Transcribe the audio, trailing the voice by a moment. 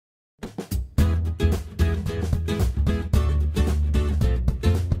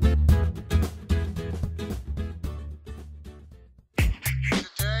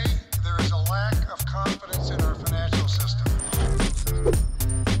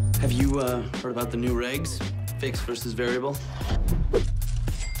You, heard about the new regs? Fixed versus variable?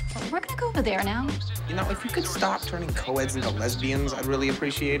 We're gonna go over there now. You know, if you could stop turning co-eds into lesbians, I'd really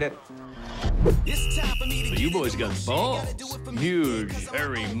appreciate it. But you boys got balls. Huge,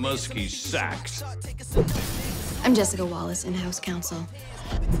 hairy, musky sacks. I'm Jessica Wallace, in-house counsel.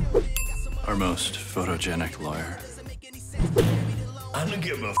 Our most photogenic lawyer. I don't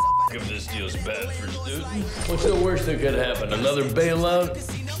give a if this deal's bad for students. What's the worst that could happen? Another bailout?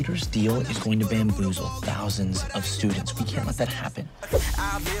 Peter's deal is going to bamboozle thousands of students. We can't let that happen.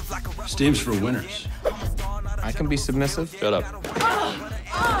 STEAM's for winners. I can be submissive. Shut up.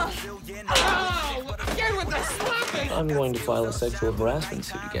 I'm going to file a sexual harassment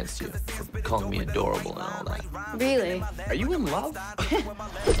suit against you for calling me adorable and all that. Really? Are you in love?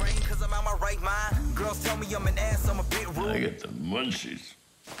 I get the munchies.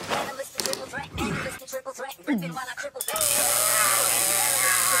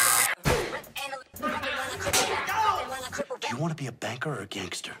 Do you want to be a banker or a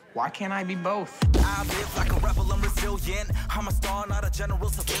gangster? Why can't I be both? Can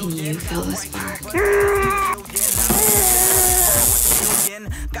you feel the spark?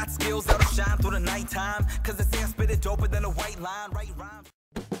 Got skills that'll shine through the nighttime, 'cause they say I spit it doper than a white line, right rhyme.